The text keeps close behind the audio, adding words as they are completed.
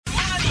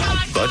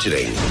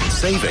budgeting,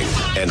 saving,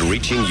 and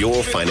reaching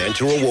your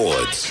financial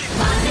rewards.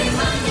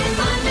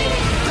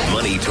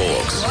 Money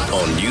Talks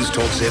on News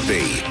Talks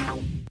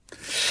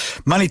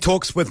FB. Money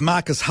Talks with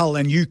Marcus Hull,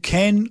 and you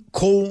can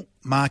call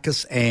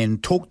Marcus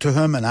and talk to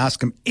him and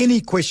ask him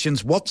any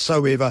questions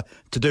whatsoever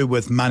to do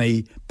with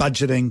money,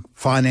 budgeting,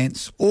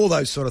 finance, all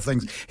those sort of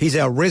things. He's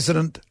our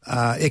resident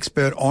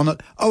expert on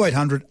it.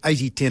 0800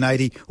 80 10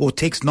 80 or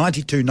text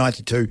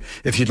 9292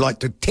 if you'd like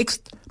to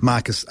text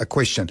Marcus a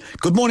question.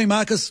 Good morning,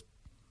 Marcus.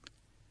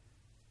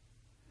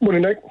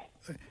 Morning, Nick.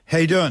 How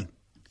you doing?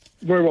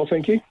 Very well,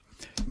 thank you.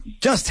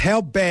 Just how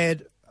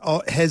bad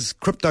has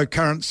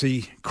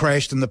cryptocurrency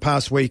crashed in the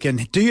past week,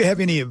 and do you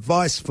have any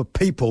advice for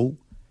people,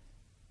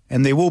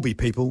 and there will be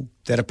people,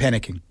 that are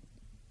panicking?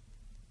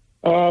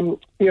 I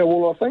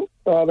think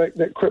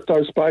that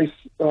crypto space,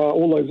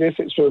 all those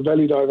assets were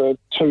valued over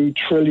 $2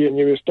 trillion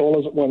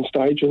at one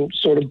stage, and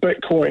sort of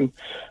Bitcoin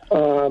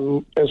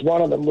as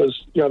one of them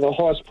was, the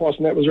highest price,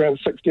 and that was around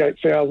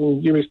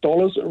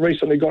 $68,000. It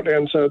recently got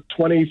down to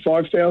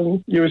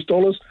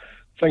 $25,000.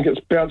 I think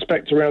it's bounced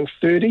back to around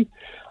 30.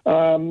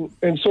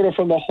 And sort of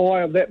from the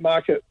high of that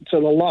market to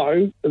the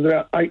low is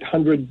about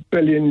 $800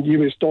 billion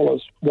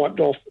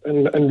wiped off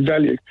in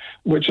value,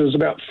 which is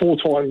about 4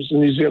 times the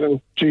New Zealand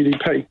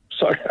GDP.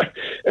 So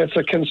it's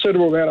a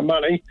considerable amount of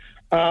money.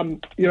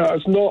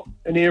 It's not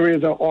an area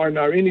that I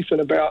know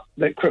anything about,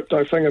 that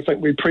crypto thing. I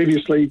think we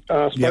previously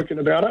spoken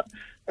about it,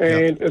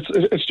 and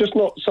it's just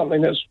not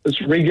something that's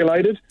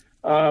regulated.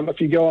 If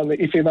you go on the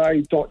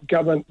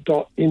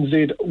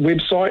fma.government.nz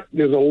website,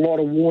 there's a lot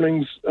of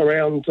warnings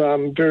around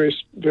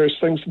various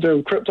things to do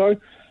with crypto.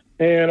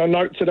 And I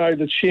note today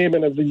the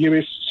chairman of the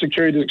US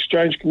Securities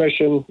Exchange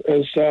Commission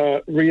has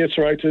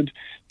reiterated,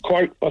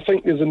 quote, "I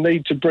think there's a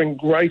need to bring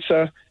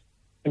greater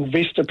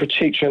investor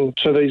protection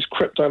to these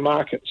crypto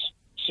markets."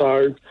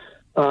 So,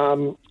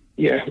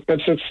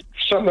 it's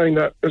something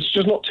that it's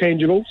just not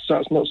tangible, so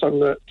it's not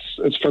something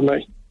it's for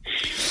me.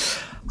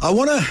 I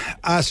want to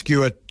ask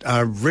you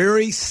a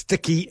very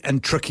sticky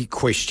and tricky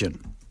question,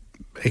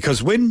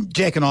 because when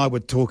Jack and I were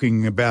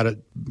talking about it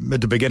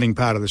at the beginning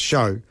part of the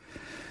show,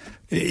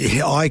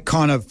 I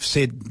kind of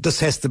said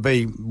this has to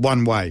be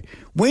one way.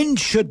 When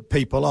should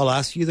people, I'll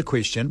ask you the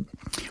question,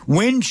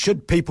 when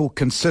should people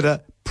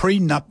consider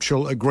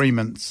prenuptial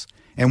agreements,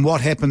 and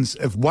what happens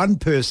if one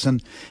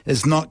person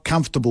is not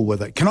comfortable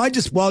with it? Can I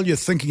just, while you're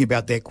thinking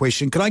about that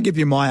question, can I give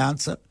you my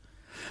answer?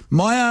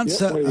 My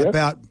answer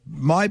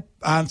my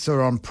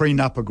answer on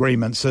prenup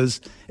agreements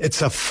is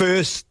it's a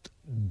first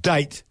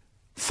date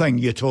thing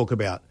you talk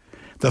about.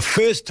 The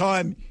first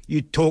time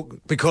you talk,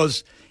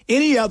 because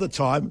any other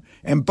time,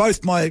 and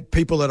both my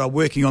people that are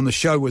working on the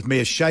show with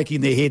me are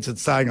shaking their heads and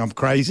saying I'm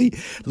crazy,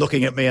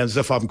 looking at me as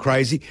if I'm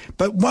crazy.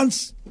 But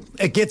once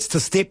it gets to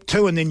step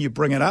 2 and then you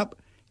bring it up,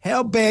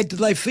 how bad do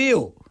they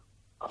feel?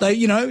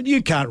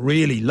 You can't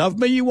really love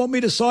me. You want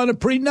me to sign a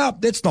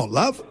prenup. That's not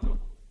love.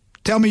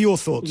 Tell me your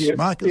thoughts,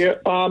 Marcus. As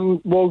far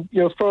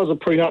as a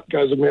prenup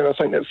goes, I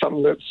think that's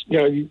something that's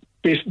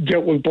best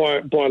dealt with by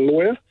a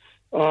lawyer.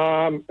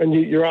 And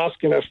you're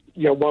asking if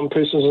one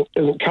person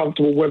isn't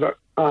comfortable with it.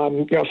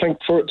 I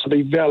think for it to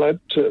be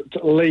valid, to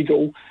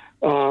legal,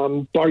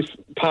 both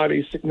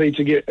parties need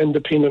to get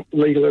independent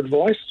legal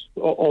advice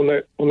on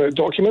that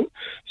document.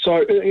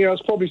 So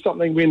it's probably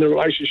something when the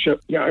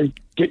relationship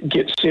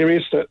gets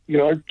serious that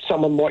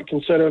someone might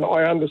consider. And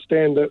I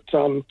understand that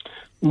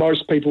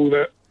most people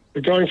that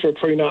going for a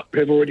prenup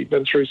have already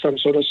been through some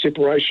sort of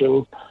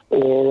separation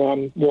or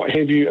what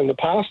have you in the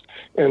past,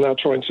 and they're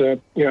trying to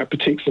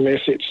protect some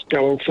assets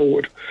going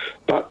forward.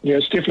 But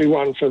it's definitely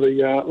one for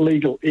the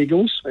legal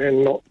eagles,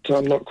 and not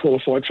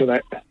qualified for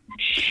that.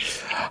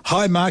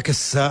 Hi,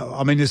 Marcus.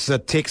 There's a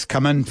text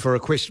come in for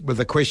with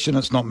a question.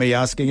 It's not me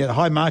asking it.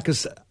 Hi,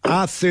 Marcus.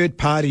 Are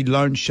third-party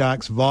loan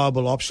sharks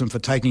viable option for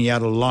taking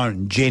out a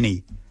loan?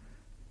 Jenny.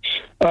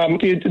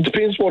 It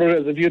depends what it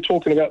is. If you're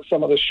talking about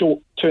some of the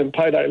short-term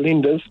payday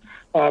lenders,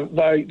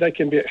 they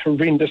can be at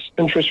horrendous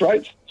interest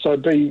rates, so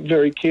be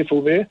very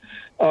careful there.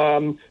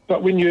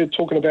 But when you're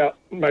talking about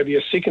maybe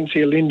a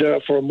second-tier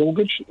lender for a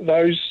mortgage,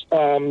 those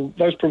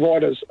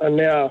providers are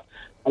now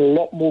a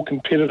lot more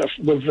competitive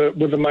with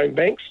the main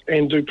banks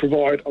and do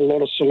provide a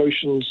lot of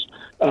solutions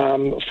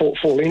for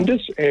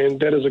lenders, and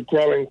that is a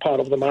growing part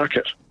of the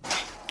market.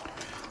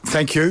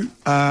 Thank you.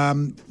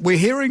 We're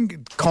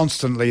hearing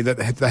constantly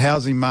that the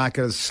housing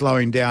market is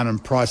slowing down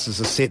and prices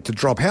are set to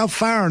drop. How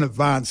far in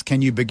advance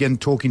can you begin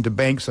talking to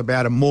banks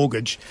about a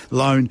mortgage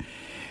loan?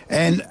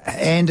 And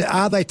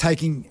are they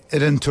taking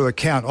it into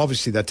account?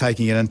 Obviously, they're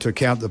taking it into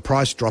account, the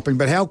price dropping,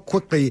 but how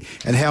quickly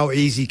and how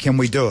easy can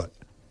we do it?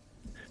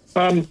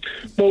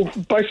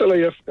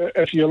 Basically,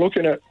 if you're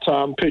looking at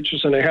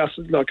purchasing a house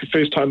like a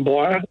first-time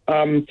buyer,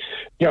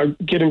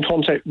 get in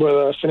contact with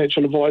a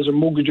financial advisor,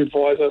 mortgage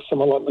advisor,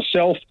 someone like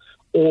myself,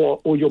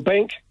 or your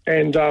bank,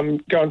 and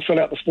go and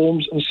fill out the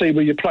forms and see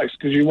where you're placed,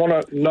 because you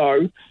want to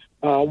know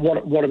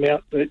what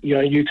amount that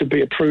you could be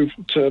approved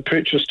to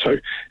purchase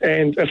to.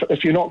 And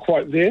if you're not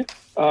quite there,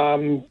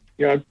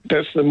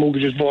 that's the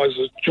mortgage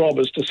advisor's job,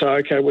 is to say,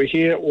 okay, we're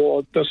here,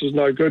 or this is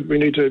no good, we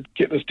need to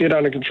get this debt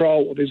under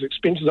control, or these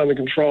expenses under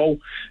control,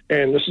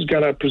 and this is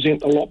going to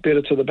present a lot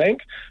better to the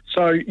bank.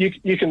 So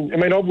you can,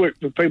 I've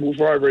worked with people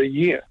for over a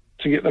year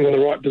to get them in the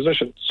right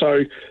position.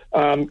 So,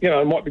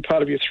 it might be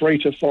part of your 3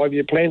 to 5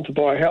 year plan to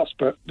buy a house,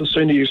 but the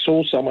sooner you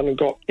saw someone and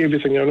got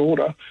everything in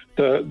order,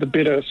 the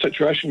better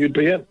situation you'd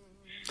be in.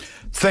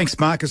 Thanks,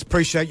 Marcus.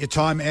 Appreciate your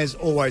time as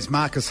always.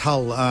 Marcus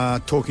Hull,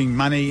 talking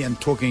money and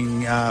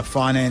talking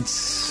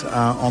finance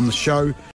on the show.